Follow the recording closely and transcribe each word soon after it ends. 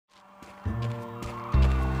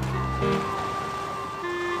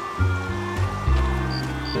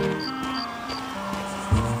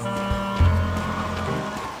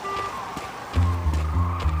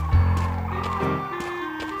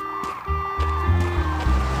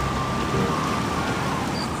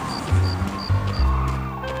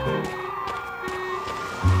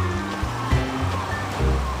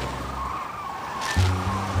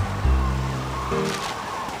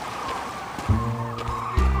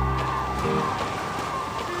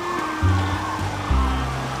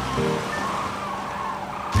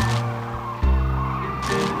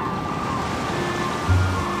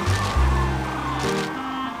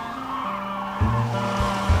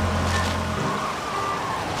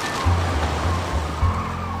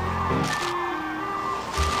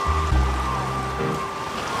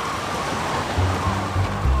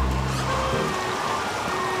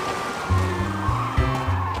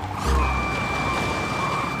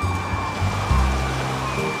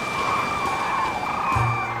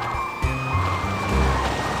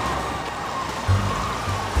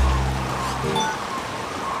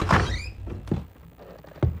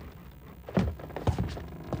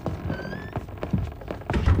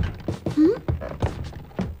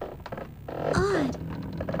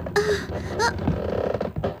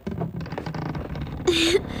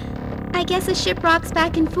I guess a ship rocks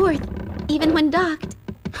back and forth, even when docked.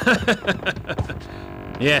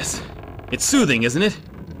 Yes, it's soothing, isn't it?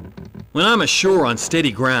 When I'm ashore on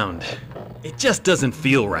steady ground, it just doesn't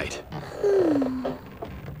feel right.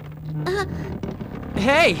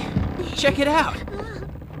 Hey, check it out.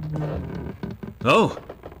 Oh,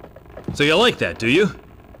 so you like that, do you?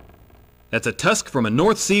 That's a tusk from a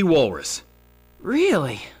North Sea walrus.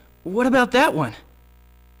 Really? What about that one?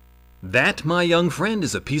 That, my young friend,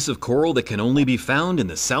 is a piece of coral that can only be found in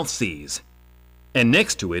the South Seas. And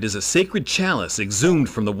next to it is a sacred chalice exhumed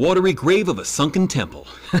from the watery grave of a sunken temple.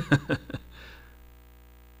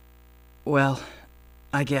 Well,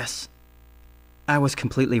 I guess I was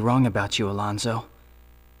completely wrong about you, Alonso.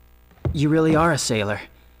 You really are a sailor.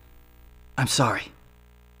 I'm sorry.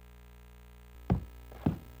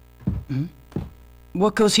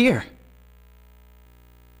 What goes here?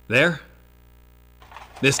 There?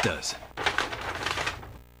 This does.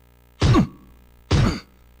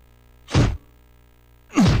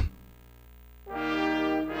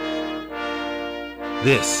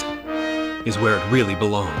 This is where it really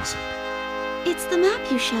belongs. It's the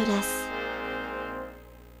map you showed us.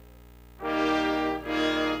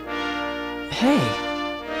 Hey,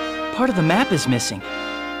 part of the map is missing.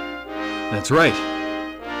 That's right.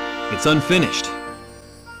 It's unfinished.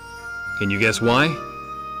 Can you guess why?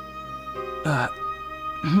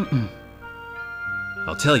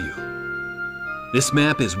 I'll tell you. This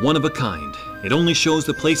map is one of a kind. It only shows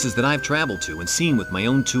the places that I've traveled to and seen with my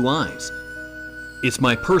own 2 eyes. It's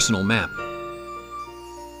my personal map.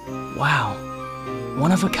 Wow,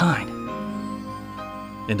 one of a kind.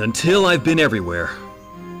 And until I've been everywhere,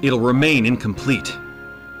 it'll remain incomplete.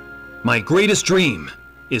 My greatest dream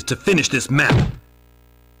is to finish this map.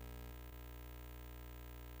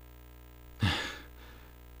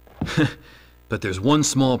 But there's one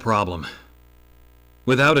small problem.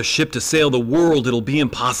 Without a ship to sail the world, it'll be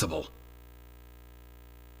impossible.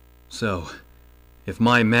 So, if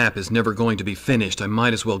my map is never going to be finished, I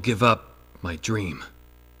might as well give up my dream.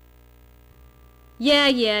 Yeah,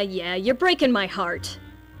 you're breaking my heart.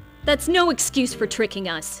 That's no excuse for tricking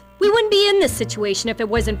us. We wouldn't be in this situation if it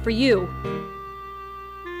wasn't for you.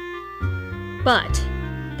 But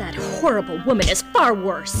that horrible woman is far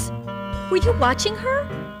worse. Were you watching her?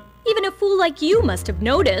 Even a fool like you must have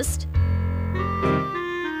noticed.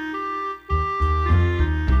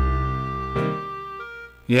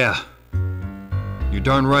 Yeah. You're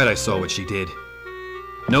darn right I saw what she did.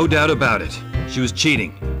 No doubt about it. She was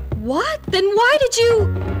cheating. What? Then why did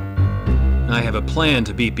you... I have a plan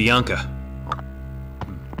to beat Bianca.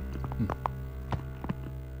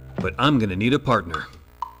 But I'm gonna need a partner.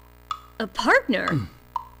 A partner?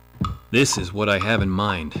 This is what I have in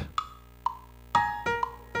mind.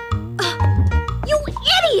 You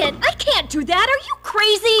idiot! I can't do that! Are you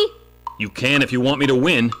crazy? You can if you want me to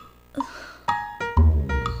win.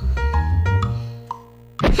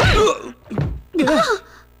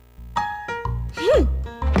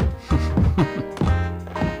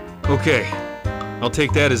 Okay, I'll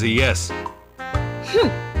take that as a yes.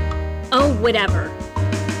 Oh, whatever.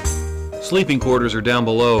 Sleeping quarters are down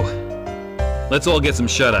below. Let's all get some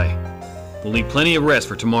shut-eye. We'll need plenty of rest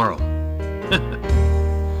for tomorrow.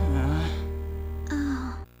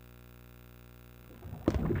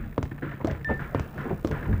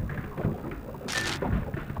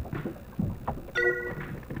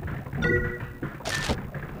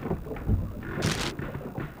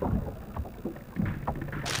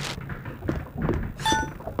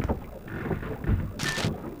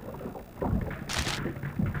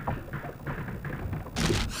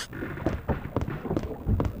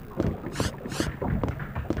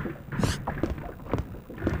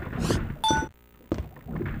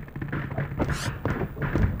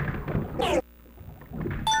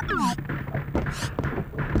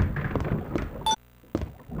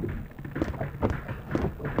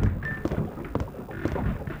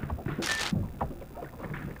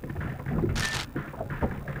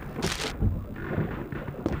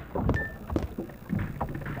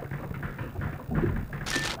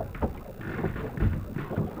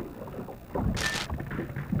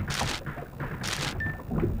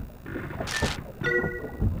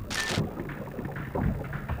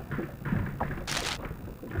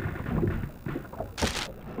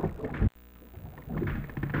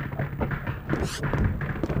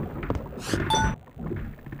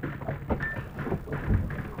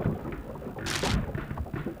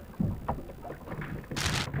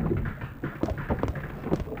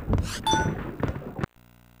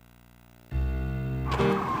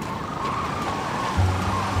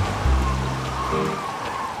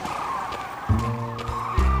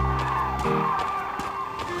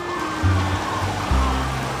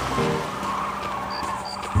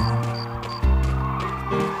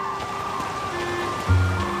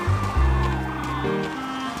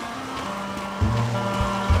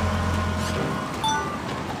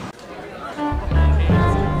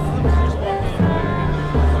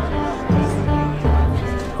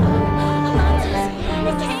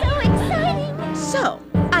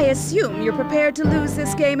 assume you're prepared to lose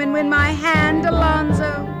this game and win my hand,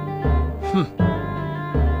 Alonso.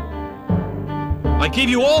 I gave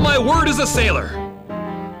you all my word as a sailor.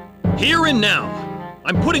 Here and now,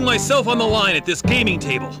 I'm putting myself on the line at this gaming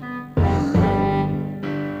table.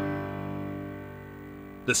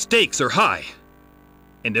 The stakes are high.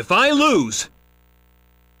 And if I lose,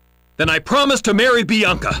 then I promise to marry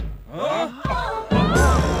Bianca.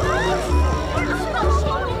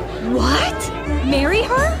 What? Marry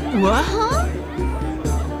her? What? Huh?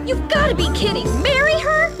 You've got to be kidding. Marry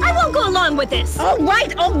her? I won't go along with this. All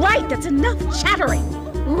right, that's enough chattering.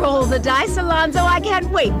 Roll the dice, Alonso. I can't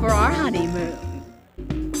wait for our honeymoon.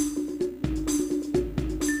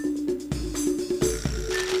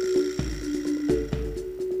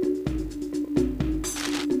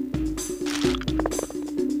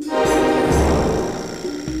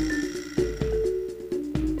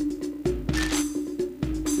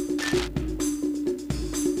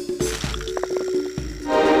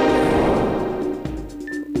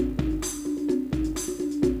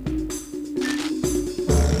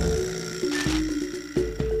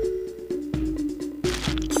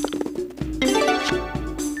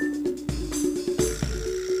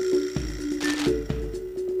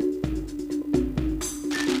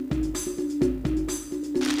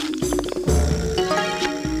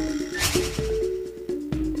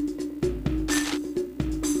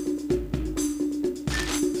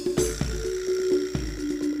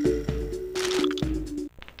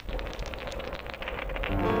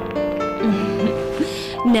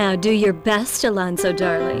 Now do your best, Alonso,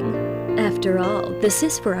 darling. After all, this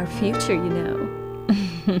is for our future, you know.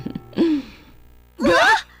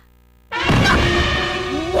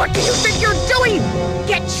 What do you think you're doing?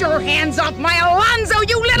 Get your hands off my Alonso,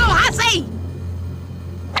 you little hussy!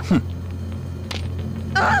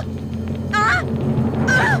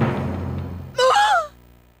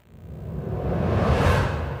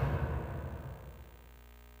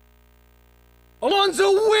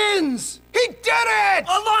 Alonso wins! He did it!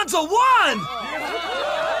 Alonso won!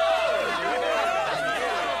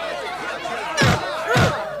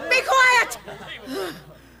 Be quiet!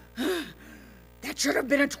 That should have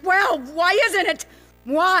been a 12. Why isn't it?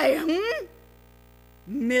 Why,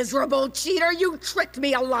 Miserable cheater, you tricked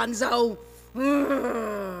me, Alonso.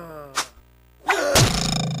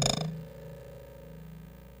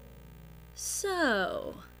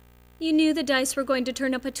 So, you knew the dice were going to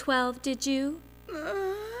turn up a 12, did you?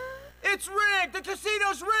 It's rigged! The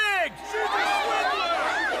casino's rigged! She's a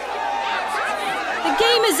swindler! The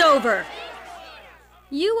game is over!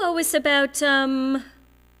 You owe us about,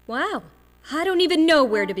 wow. I don't even know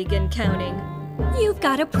where to begin counting. You've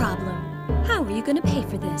got a problem. How are you gonna pay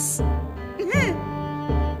for this?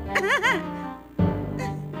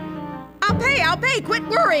 I'll pay! Quit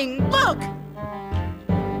worrying! Look!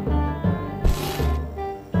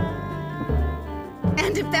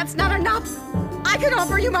 And if that's not enough, I can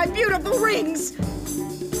offer you my beautiful rings!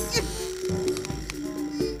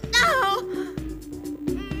 Oh.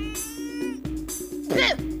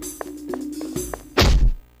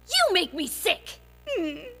 You make me sick!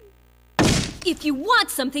 If you want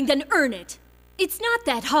something, then earn it. It's not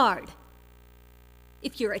that hard.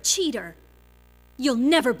 If you're a cheater, you'll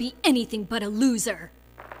never be anything but a loser.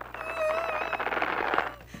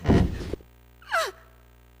 I'll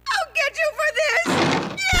get you for this!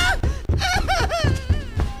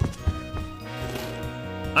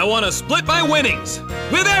 I want to split my winnings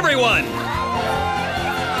with everyone!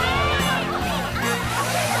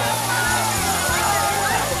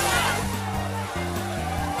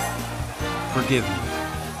 Forgive me.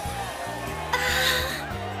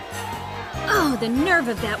 Oh, the nerve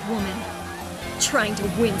of that woman. Trying to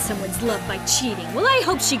win someone's love by cheating. Well, I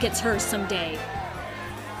hope she gets hers someday.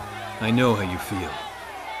 I know how you feel.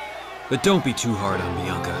 But don't be too hard on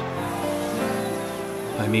Bianca.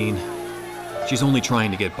 I mean, she's only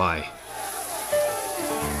trying to get by.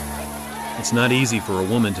 It's not easy for a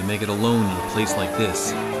woman to make it alone in a place like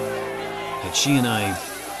this. Had she and I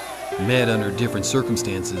met under different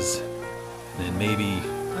circumstances, then maybe...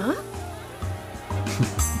 Huh?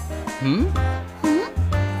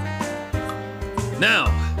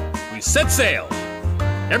 Now, we set sail.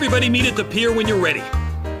 Everybody meet at the pier when you're ready.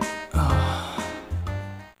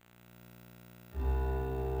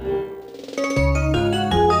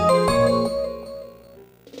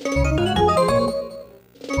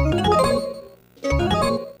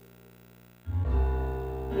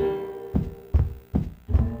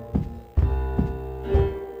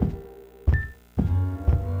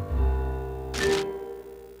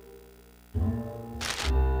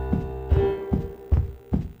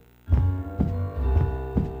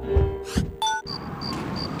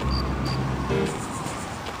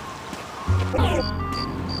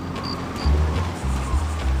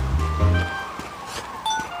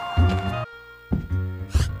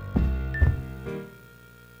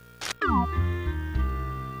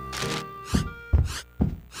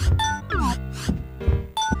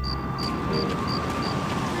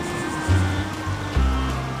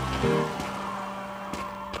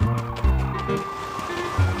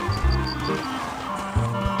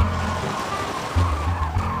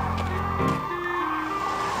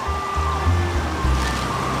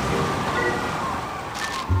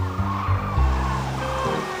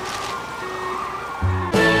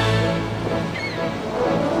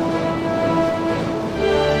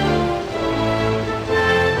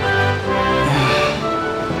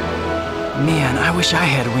 wish I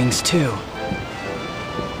had wings too.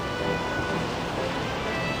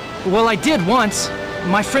 Well, I did once.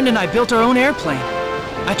 My friend and I built our own airplane.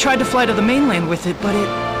 I tried to fly to the mainland with it, but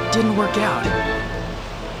it didn't work out.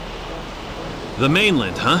 The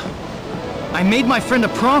mainland, huh? I made my friend a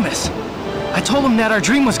promise. I told him that our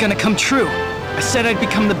dream was gonna come true. I said I'd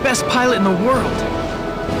become the best pilot in the world.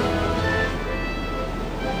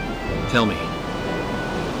 Tell me,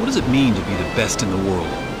 what does it mean to be the best in the world?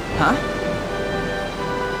 Huh?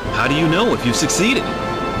 How do you know if you've succeeded?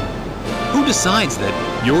 Who decides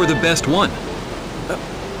that you're the best one?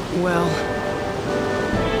 Well...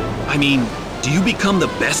 I mean, do you become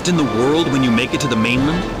the best in the world when you make it to the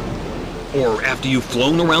mainland? Or after you've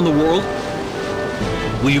flown around the world?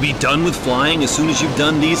 Will you be done with flying as soon as you've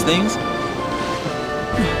done these things?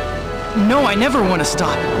 No, I never want to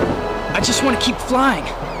stop. I just want to keep flying.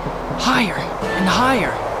 Higher and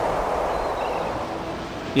higher.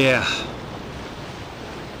 Yeah.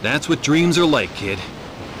 That's what dreams are like, kid.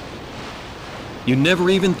 You never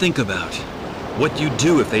even think about what you'd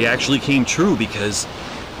do if they actually came true because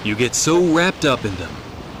you get so wrapped up in them.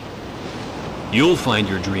 You'll find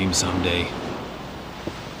your dream someday.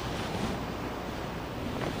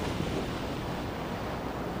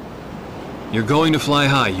 You're going to fly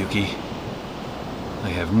high, Yuki. I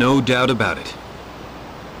have no doubt about it.